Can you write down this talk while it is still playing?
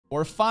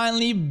We're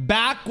finally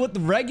back with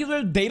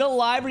regular Data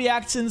Live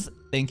reactions.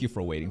 Thank you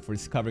for waiting for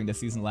covering the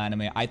seasonal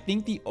anime. I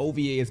think the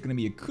OVA is going to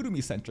be a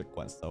Kurumi-centric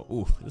one, so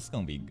ooh, this is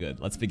going to be good.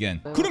 Let's begin.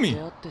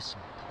 Kurumi!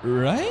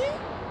 Right?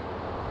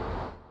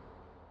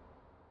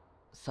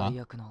 Huh?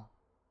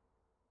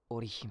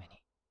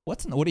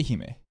 What's an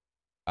Orihime?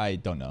 I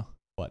don't know.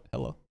 What?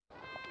 Hello?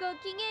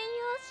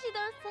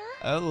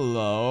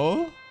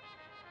 Hello?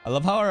 I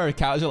love how our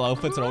casual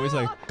outfits are always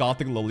like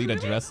gothic Lolita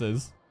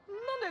dresses.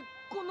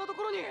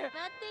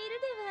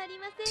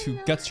 To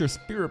get your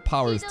spirit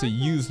powers to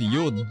use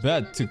Yod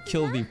Bed to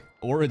kill the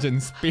origin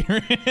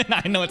spirit.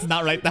 I know it's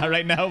not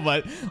right now,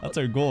 but that's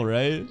our goal,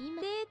 right?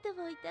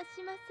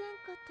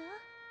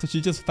 So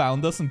she just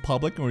found us in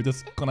public and we're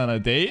just going on a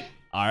date?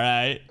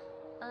 Alright.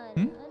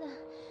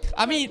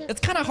 I mean,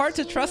 it's kind of hard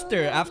to trust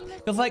her after,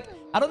 because like,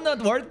 I don't know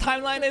what the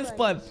timeline is,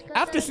 but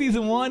after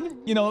season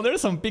 1, you know, there's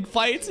some big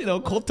fights, you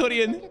know,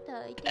 Kotori and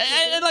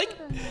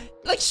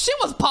like shit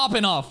was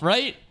popping off,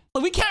 right?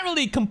 Like, we can't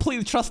really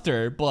completely trust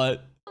her,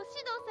 but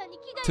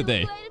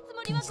today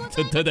is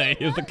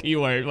the key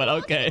word, but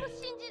okay.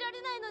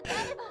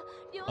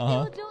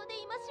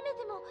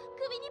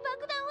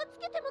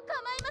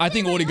 I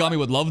think Origami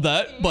would love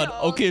that, but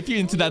okay, if you're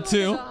into that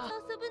too.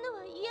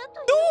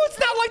 No, it's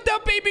not like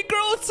that, baby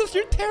girl. It's just,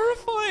 you're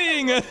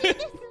terrifying.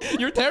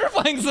 You're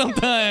terrifying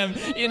sometimes.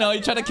 You know,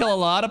 you try to kill a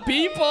lot of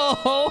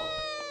people.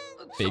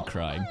 Fake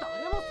crying.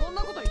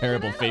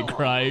 Terrible fake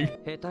crying.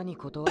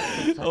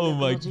 Oh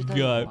my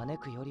god.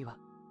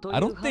 I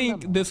don't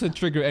think this would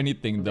trigger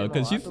anything though,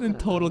 because she's in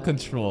total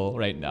control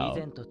right now.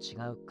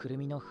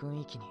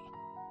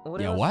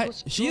 Yeah, why?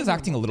 She is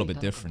acting a little bit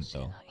different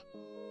though.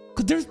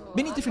 Because there's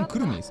many different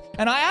Kurumis.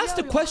 And I asked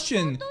a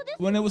question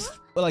when it was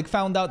like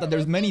found out that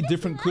there's many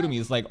different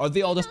Kurumis. Like, are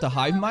they all just a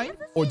hive mind?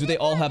 Or do they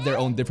all have their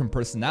own different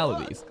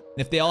personalities? And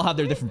if they all have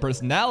their different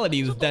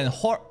personalities, then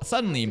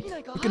suddenly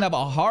we can have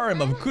a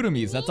harem of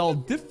Kurumis. That's all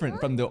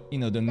different from the, you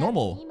know, the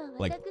normal,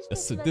 like the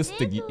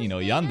sadistic, you know,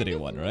 yandere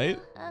one, right?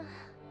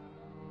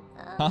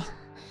 Huh?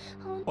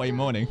 Why are you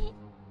moaning?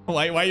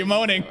 Why are you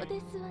moaning?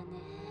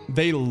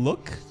 They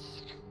look?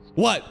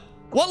 What?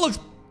 What looks...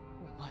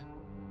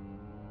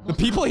 The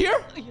people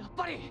here?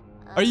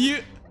 Are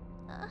you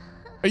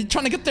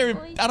trying to get their,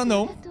 I don't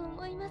know,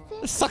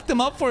 suck them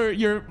up for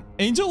your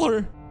angel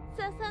or?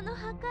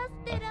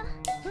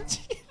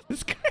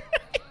 Jesus Christ.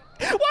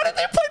 Why did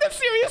they play the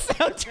serious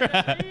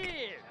soundtrack?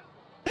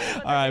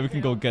 Alright, we can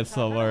go get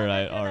some.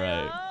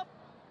 Alright.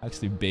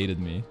 Actually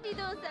baited me.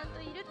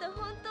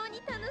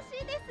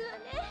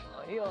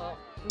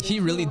 He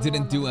really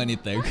didn't do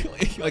anything.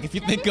 Like, if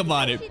you think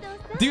about it,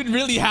 dude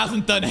really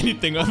hasn't done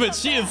anything, but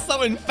she is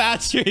so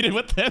infatuated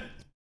with him.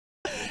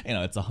 You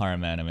know, it's a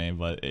harem anime,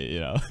 but you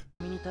know.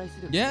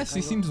 Yeah,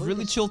 she seems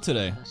really chill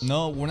today.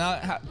 No, we're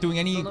not doing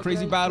any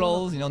crazy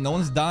battles. You know, no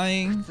one's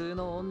dying.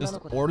 Just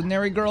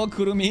ordinary girl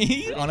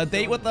Kurumi on a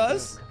date with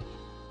us.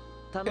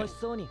 Okay.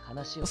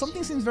 Well,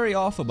 something seems very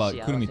off about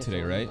Kurumi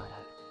today, right?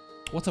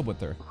 What's up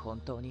with her?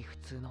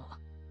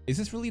 Is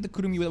this really the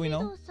Kurumi that we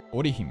know?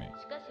 Orihime.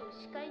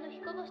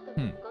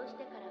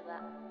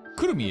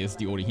 Kurumi is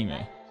the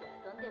Orihime.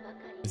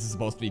 Is this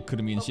supposed to be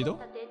Kurumi and Shido?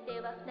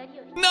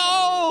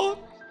 No!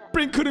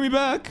 Bring Kurumi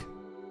back!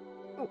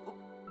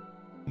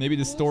 Maybe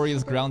the story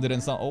is grounded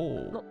in some...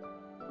 Oh.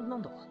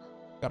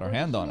 Got our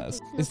hand on us.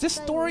 Is this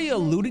story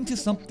alluding to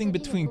something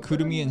between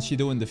Kurumi and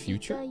Shido in the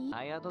future?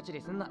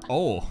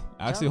 Oh,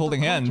 actually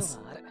holding hands.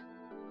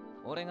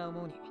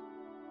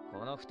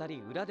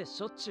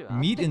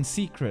 Meet in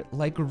secret,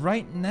 like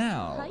right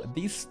now.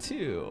 These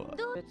two.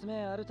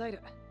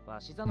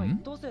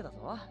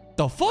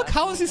 The fuck?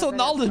 How is he so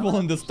knowledgeable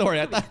in this story?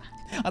 I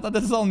thought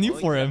this is all new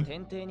for him.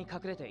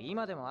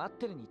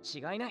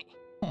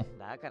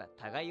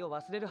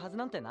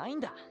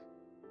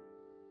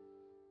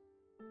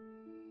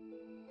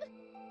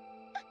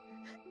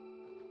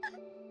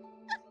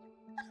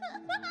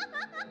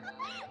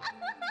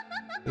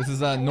 This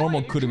is a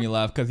normal Kurumi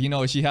laugh, because you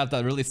know she has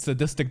that really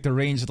sadistic,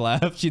 deranged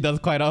laugh she does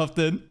quite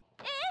often.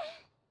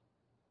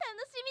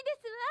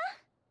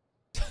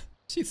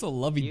 She's so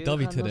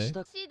lovey-dovey today.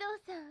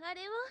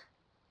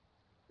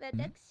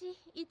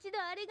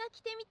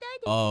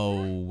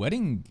 Oh,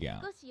 wedding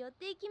gown.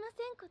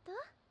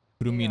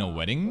 Kurumi in a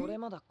wedding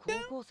gown?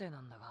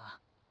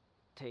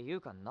 I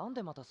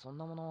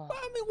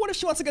mean, what if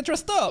she wants to get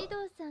dressed up?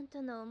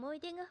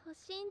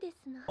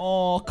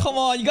 Oh, come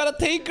on, you gotta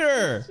take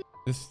her!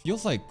 This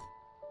feels like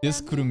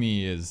this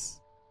Kurumi is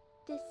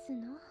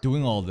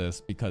doing all this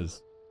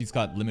because she's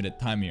got limited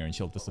time here and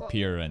she'll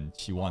disappear and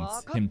she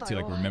wants him to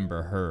like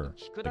remember her,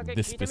 like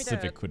this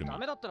specific Kurumi.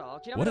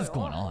 What is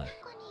going on?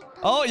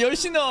 Oh,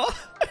 Yoshino!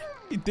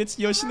 He ditched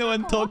Yoshino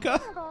and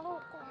Toka.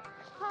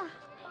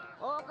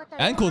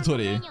 And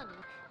Kotori.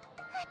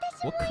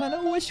 What kind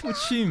of wish would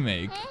she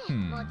make?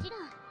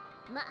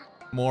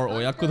 More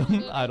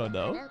Oyakudon? I don't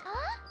know.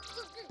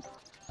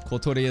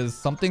 Kotori is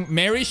something.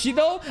 Mary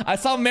Shido? I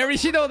saw Mary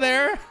Shido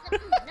there.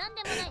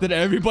 Did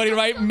everybody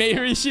write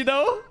Mary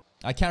Shido?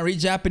 I can't read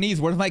Japanese.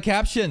 Where's my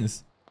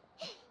captions?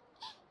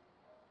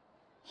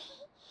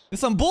 It's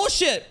some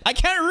bullshit. I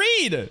can't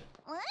read.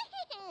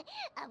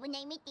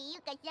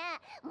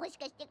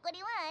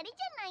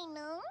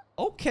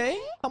 Okay.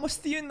 How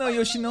much do you know,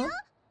 Yoshino?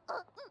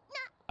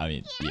 I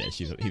mean, yeah,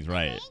 he's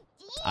right.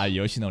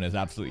 Yoshino is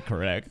absolutely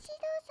correct.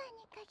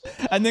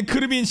 And then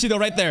Kurumi and Shido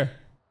right there.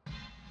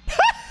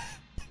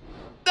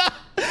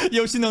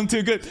 Yoshino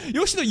too good.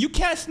 Yoshino, you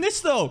can't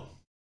snitch though.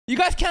 You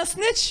guys can't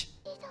snitch.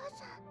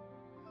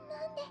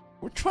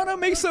 We're trying to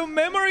make some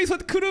memories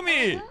with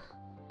Kurumi.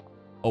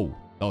 Oh,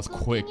 that was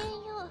quick.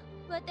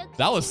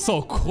 That was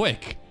so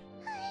quick.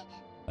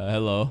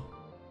 Hello.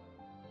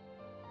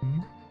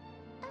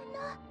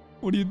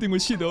 What do you think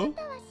with Shido?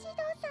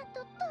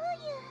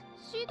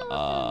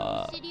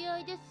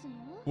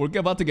 We're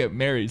about to get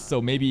married,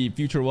 so maybe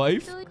future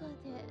wife?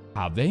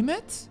 Have they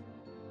met?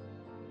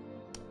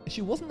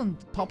 She wasn't on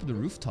top of the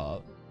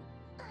rooftop.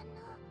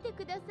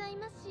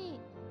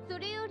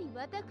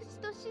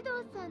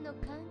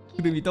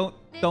 Kurumi, don't.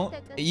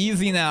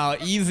 Easy now,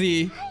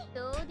 easy.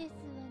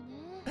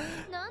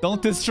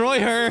 Don't destroy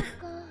her.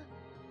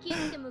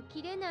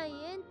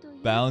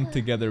 Bound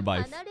together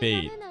by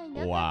fate.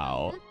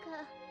 Wow.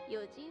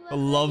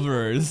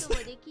 Lovers.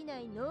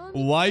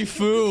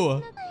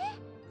 Waifu.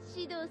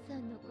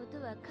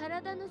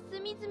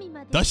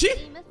 Does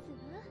she?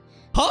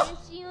 Huh?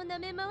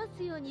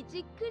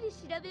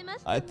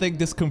 I think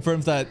this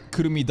confirms that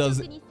Kurumi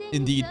does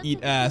indeed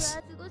eat ass.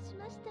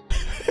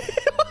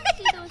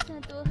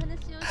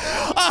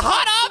 A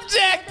hot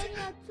object!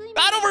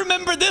 I don't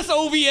remember this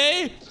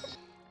OVA!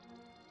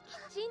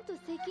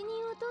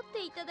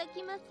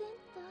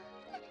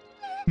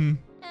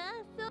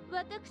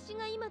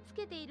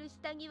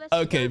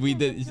 Okay, we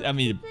did. I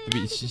mean,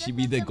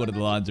 we did go to the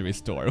lingerie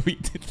store. We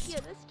did.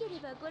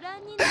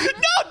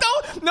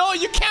 No,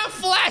 you can't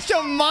flash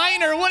a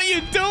minor. What are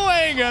you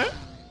doing?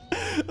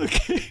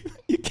 Okay,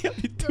 you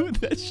can't be doing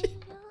that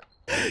shit.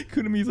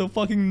 Kurumi's a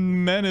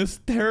fucking menace,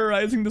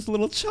 terrorizing this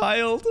little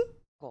child.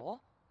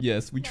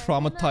 Yes, we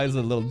traumatized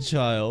a little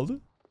child.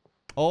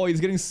 Oh,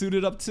 he's getting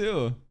suited up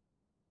too.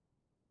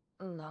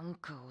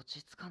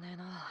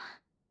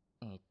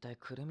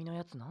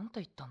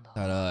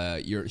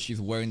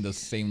 She's wearing the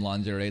same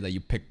lingerie that you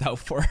picked out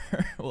for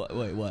her.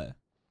 Wait, what?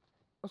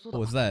 What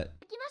was that?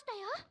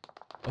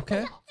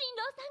 Okay.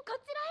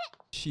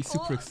 She's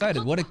super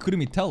excited. What did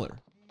Kurumi tell her?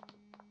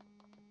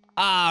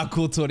 Ah,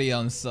 Kotori,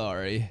 I'm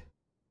sorry.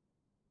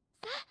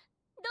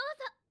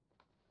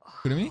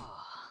 Kurumi?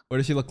 What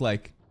does she look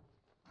like?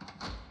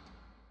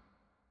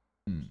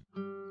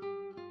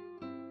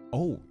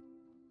 Oh.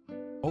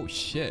 Oh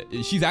shit.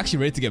 She's actually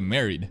ready to get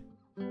married.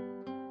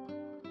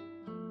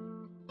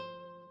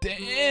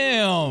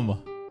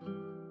 Damn!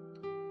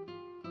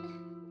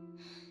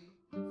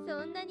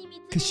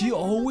 Cause she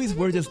always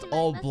wears just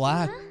all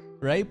black,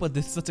 right? But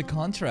there's such a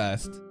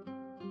contrast.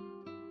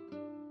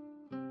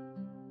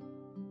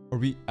 Are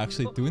we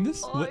actually doing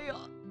this? What?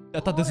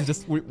 I thought this is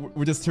just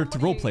we're just here to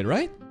roleplay,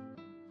 right?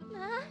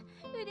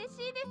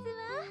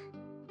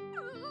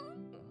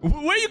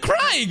 Why are you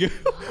crying?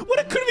 What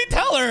did Kurumi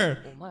tell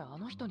her?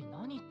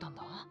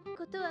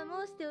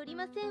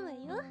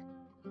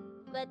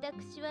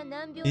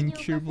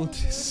 Incurable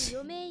disease.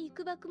 What do you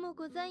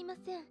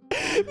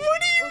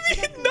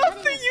mean?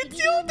 Nothing? You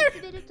killed her?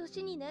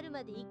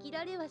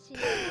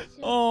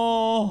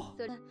 Oh.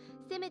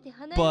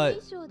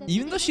 But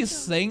even though she's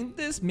saying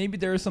this, maybe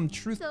there is some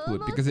truth to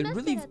it, because it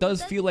really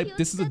does feel like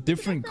this is a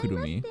different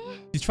Kurumi.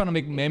 She's trying to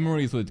make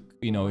memories with,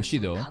 you know,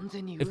 Shido.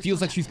 It feels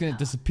like she's gonna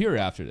disappear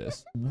after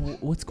this.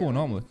 What's going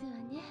on with?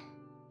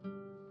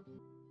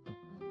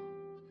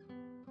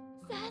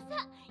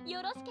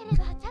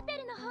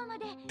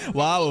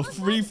 Wow, a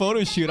free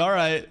photo shoot. All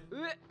right.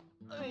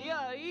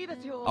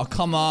 Oh,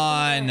 come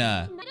on.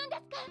 Yeah,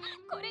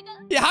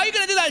 how are you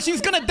gonna do that? She's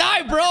gonna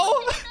die, bro.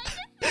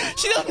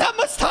 She doesn't have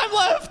much time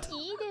left.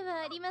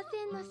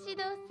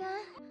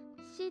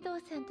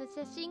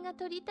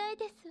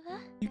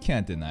 You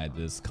can't deny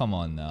this. Come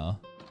on now.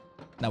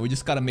 Now we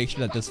just gotta make sure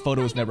that this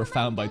photo is never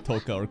found by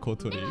Toka or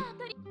Kotori.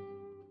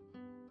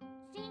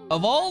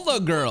 Of all the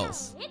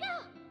girls,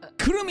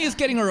 Kurumi is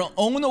getting her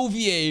own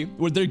OVA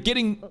where they're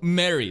getting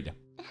married.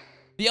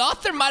 The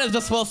author might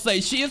as well say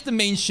she is the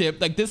main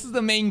ship. Like, this is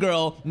the main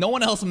girl. No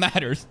one else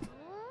matters.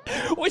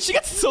 Wait, she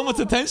gets so much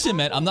attention,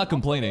 man. I'm not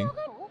complaining.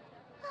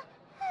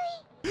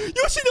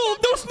 Yoshino,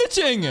 no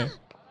snitching!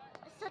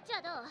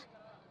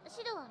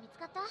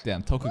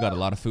 Damn, Toka got a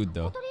lot of food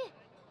though.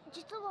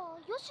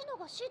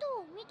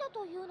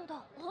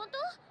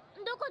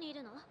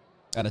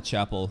 At a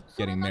chapel,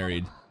 getting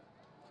married.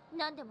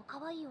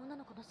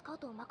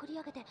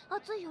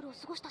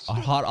 A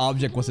hot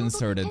object was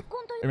inserted.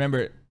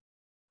 Remember,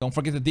 don't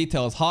forget the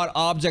details. Hot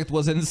object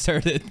was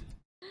inserted.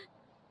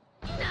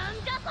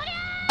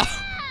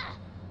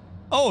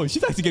 Oh,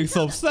 she's actually getting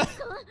so upset.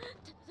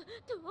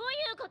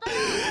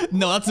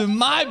 No, that's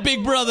my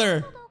big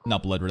brother.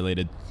 Not blood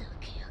related.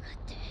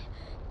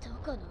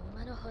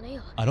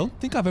 I don't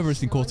think I've ever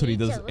seen Kotori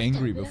this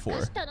angry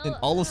before. In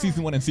all of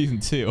season 1 and season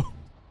 2.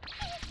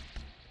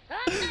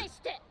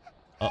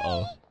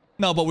 Uh-oh.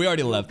 No, but we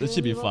already left. It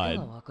should be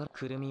fine.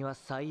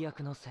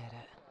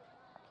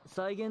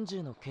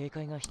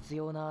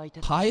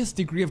 Highest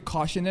degree of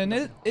caution in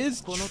it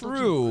is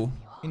true.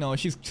 You know,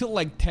 she's killed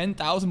like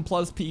 10,000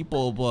 plus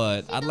people,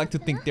 but I'd like to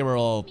think they were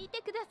all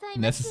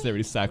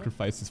necessary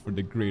sacrifices for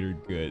the greater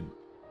good.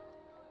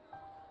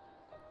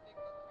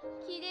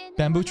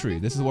 Bamboo tree.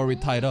 This is where we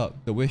tied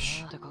up. The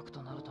wish.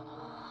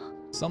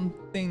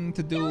 Something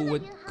to do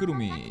with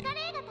Kurumi.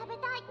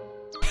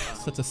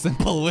 Such a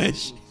simple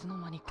wish.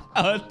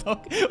 Was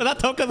that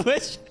Toka's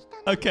wish?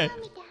 Okay.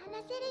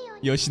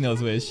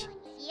 Yoshino's wish.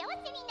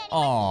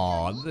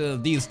 Oh,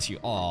 these two.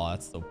 Oh,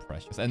 that's so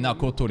precious. And now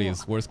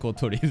Kotori's. Where's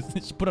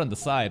Kotori's? She put it on the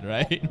side,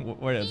 right?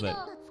 Where is it?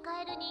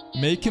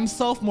 Make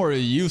himself more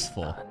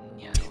useful.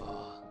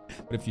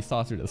 But if you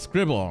saw through the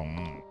scribble.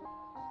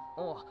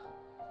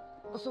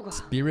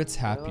 Spirit's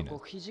happiness.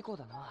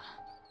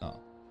 Oh.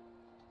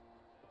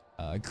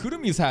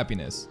 Kurumi's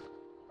happiness.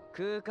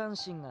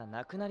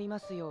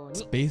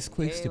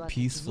 Spacequakes to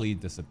peacefully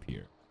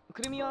disappear.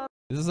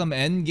 This is some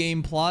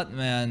endgame plot,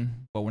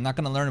 man. But we're not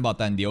gonna learn about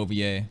that in the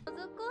OVA.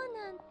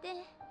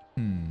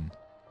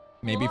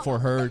 Maybe for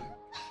her,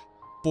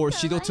 for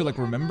Shido to like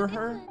remember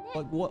her.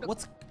 Like what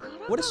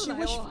does she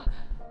wish for?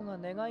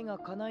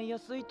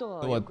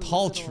 Oh, a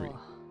tall tree.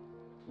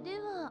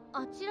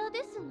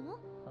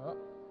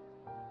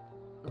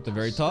 At the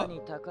very top.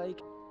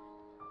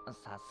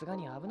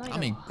 I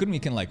mean,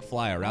 Kurumi can like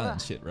fly around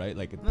and shit, right?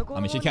 Like, I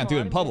mean, she can't do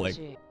it in public.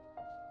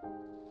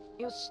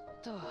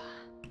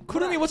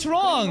 Kurumi, what's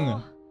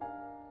wrong?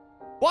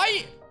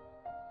 Why?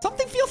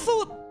 Something feels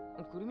so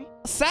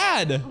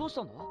sad.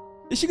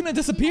 Is she gonna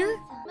disappear?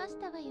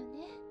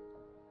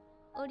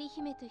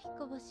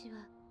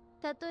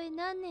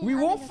 We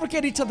won't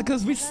forget each other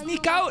because we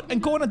sneak out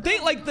and go on a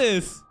date like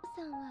this.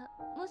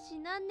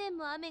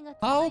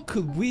 How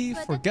could we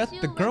forget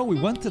the girl we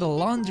went to the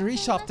lingerie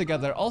shop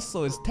together?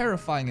 Also is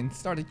terrifying and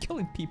started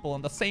killing people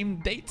on the same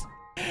date.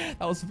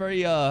 That was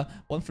very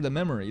one for the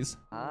memories.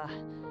 That's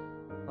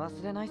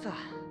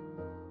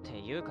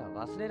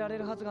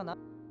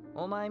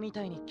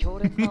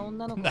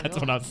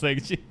what I'm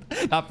saying.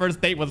 That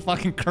first date was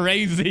fucking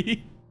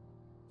crazy.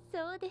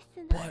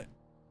 But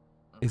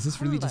is this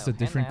really just a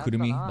different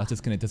Kurumi that's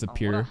just gonna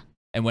disappear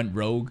and went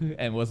rogue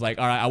and was like,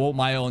 alright, I want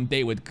my own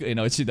date with, you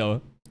know,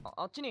 Shido?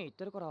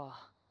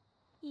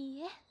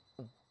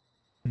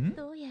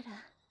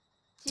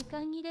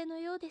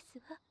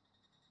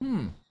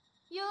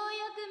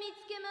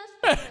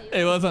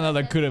 It was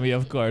another Kurumi,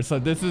 of course. So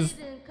this is...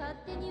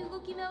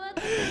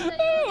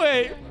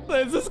 Wait,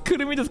 is this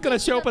Kurumi just gonna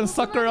show up and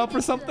suck her up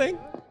or something?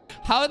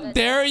 How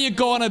dare you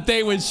go on a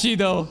date with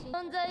Shido?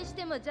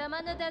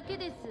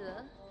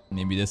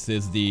 Maybe this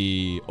is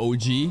the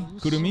OG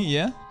Kurumi,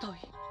 yeah?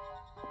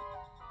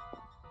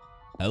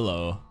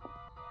 Hello.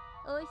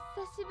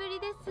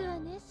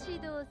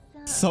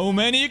 So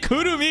many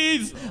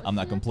Kurumis! I'm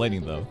not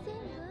complaining though.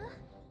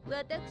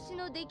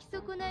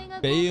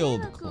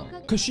 Failed clone.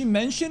 Cause she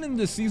mentioned in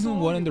the season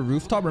 1 in the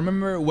rooftop,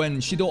 remember when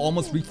Shido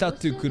almost reached out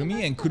to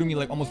Kurumi and Kurumi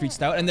like almost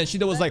reached out and then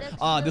Shido was like,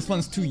 this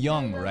one's too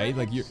young, right?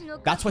 Like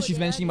that's what she's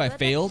mentioning by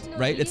failed,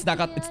 right? It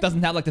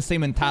doesn't have like the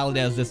same mentality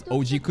as this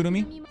OG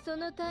Kurumi.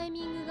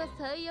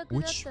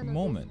 Which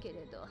moment?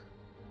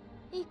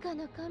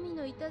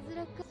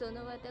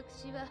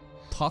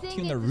 Talk to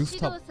you on the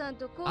rooftop.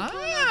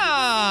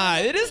 Ah,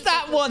 it is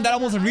that one that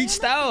almost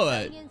reached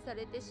out.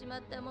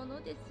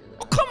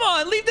 Oh, come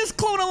on, leave this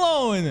clone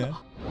alone.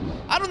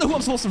 I don't know who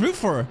I'm supposed to root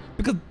for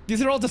because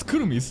these are all just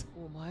Kurumis.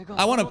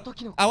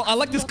 I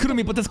like this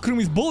Kurumi, but this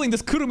Kurumi's bullying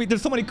this Kurumi.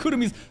 There's so many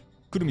Kurumis.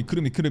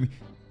 Kurumi.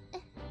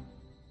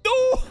 No!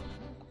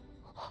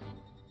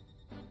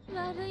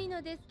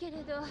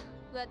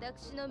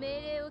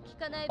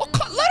 Oh,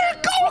 let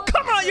her go!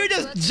 Come on, you're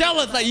just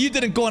jealous that you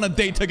didn't go on a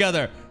date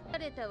together.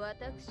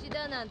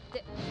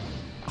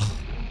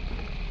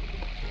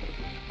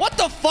 What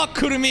the fuck,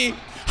 Kurumi?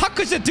 How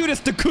could you do this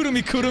to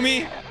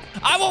Kurumi?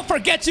 I won't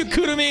forget you,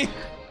 Kurumi.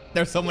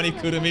 There's so many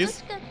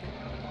Kurumis.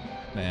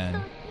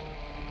 Man.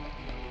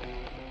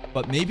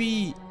 But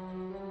maybe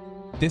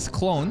this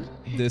clone,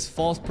 this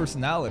false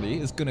personality,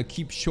 is gonna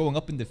keep showing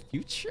up in the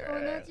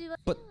future.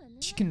 But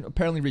she can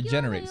apparently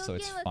regenerate, so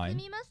it's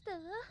fine.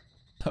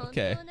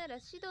 Okay.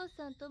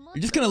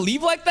 You're just gonna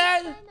leave like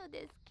that?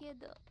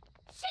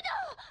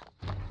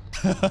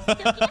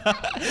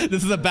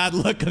 This is a bad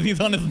look because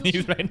he's on his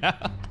knees right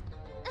now.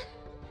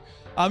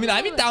 I mean,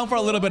 I'd be down for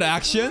a little bit of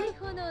action.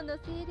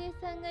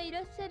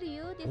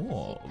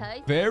 Oh,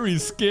 very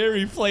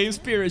scary flame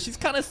spirit. She's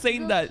kind of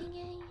saying that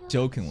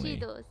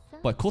jokingly.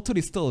 But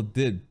Kotori still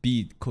did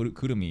beat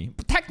Kurumi.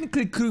 But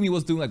technically, Kurumi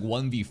was doing like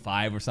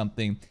 1v5 or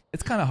something.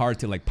 It's kind of hard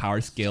to like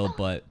power scale,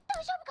 but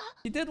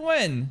he did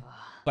win.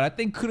 But I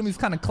think Kurumi's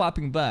kind of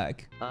clapping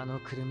back.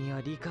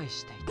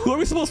 Who are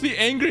we supposed to be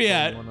angry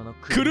at?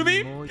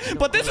 Kurumi?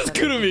 But this is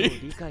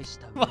Kurumi!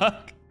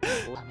 Fuck.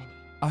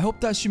 I hope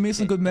that she made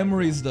some good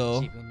memories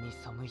though.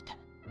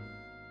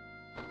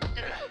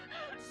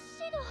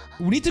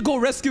 We need to go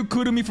rescue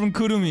Kurumi from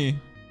Kurumi.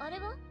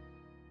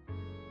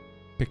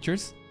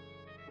 Pictures?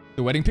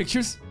 The wedding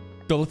pictures?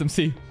 Don't let them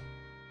see.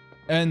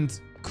 And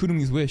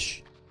Kurumi's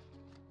wish.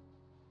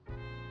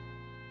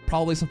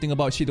 Probably something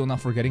about Shido not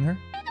forgetting her.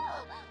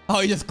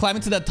 Oh, you just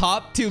climbing to the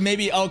top too?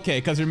 Maybe,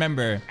 okay, because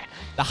remember,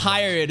 the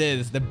higher it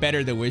is, the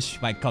better the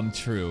wish might come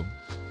true.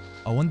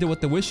 I wonder what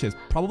the wish is.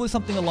 Probably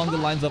something along the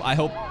lines of, I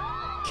hope...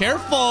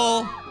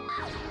 Careful!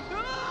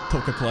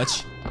 Toka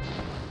clutch.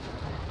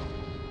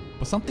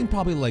 But something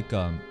probably like,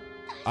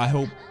 I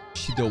hope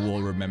Shido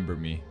will remember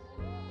me.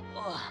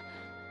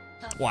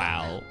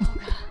 Wow.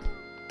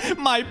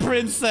 My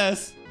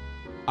princess!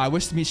 I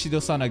wish to meet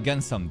Shido-san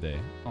again someday.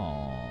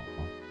 Aww.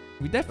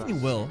 We definitely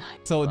will.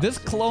 So this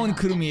clone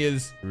Kurumi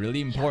is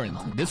really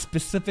important. This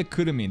specific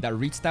Kurumi that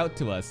reached out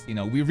to us. You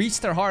know, we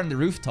reached her heart on the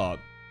rooftop.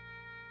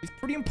 It's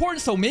pretty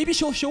important, so maybe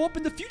she'll show up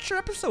in the future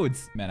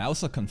episodes. Man, I was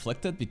so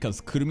conflicted because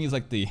Kurumi is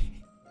like the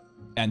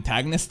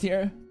antagonist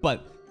here.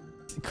 But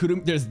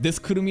Kurumi, there's this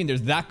Kurumi and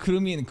there's that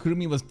Kurumi, and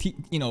Kurumi was,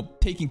 you know,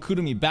 taking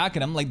Kurumi back,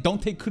 and I'm like,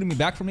 don't take Kurumi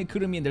back from me,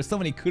 Kurumi, and there's so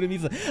many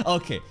Kurumis.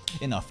 Okay,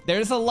 enough.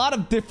 There's a lot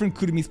of different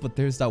Kurumis, but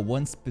there's that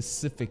one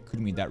specific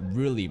Kurumi that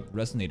really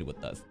resonated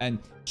with us. And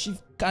she,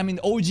 I mean,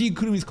 OG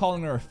Kurumi's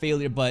calling her a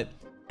failure, but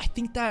I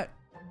think that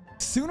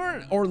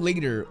sooner or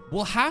later,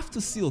 we'll have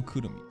to seal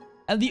Kurumi.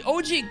 And the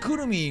OG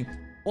Kurumi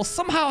will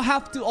somehow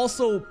have to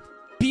also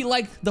be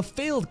like the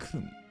failed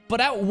Kurumi.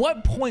 But at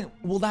what point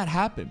will that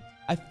happen?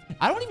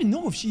 I don't even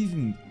know if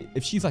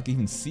she's like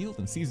even sealed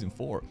in season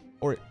 4,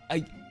 or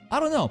I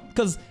don't know,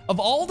 because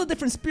of all the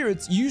different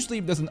spirits, usually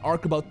there's an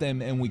arc about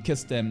them and we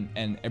kiss them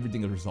and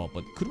everything is resolved.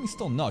 But Kurumi's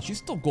still not. She's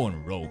still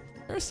going rogue.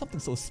 There's something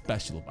so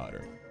special about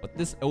her. But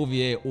this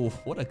OVA, oof,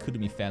 what a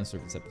Kurumi fan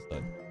service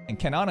episode. And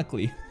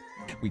canonically,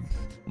 we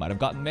might have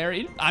gotten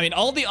married. I mean,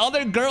 all the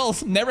other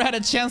girls never had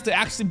a chance to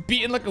actually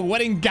be in like a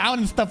wedding gown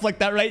and stuff like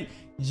that, right?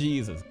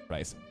 Jesus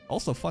Christ.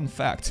 Also, fun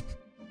fact.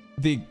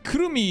 The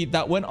Kurumi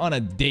that went on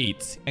a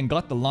date and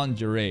got the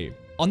lingerie,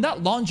 on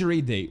that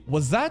lingerie date,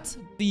 that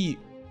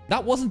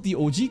wasn't the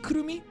OG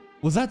Kurumi?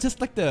 Was that just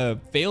like the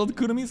failed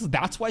Kurumi? So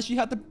that's why she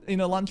had the, you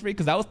know, lingerie?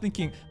 Because I was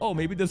thinking, oh,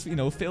 maybe this, you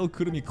know, failed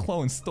Kurumi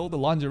clone stole the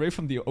lingerie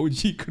from the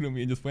OG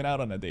Kurumi and just went out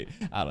on a date.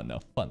 I don't know.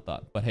 Fun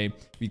thought. But hey,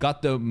 we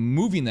got the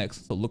movie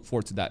next, so look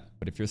forward to that.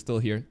 But if you're still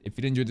here, if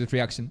you enjoyed this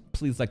reaction,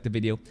 please like the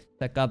video.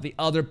 Check out the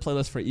other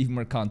playlist for even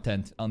more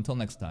content. Until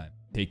next time,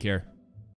 take care.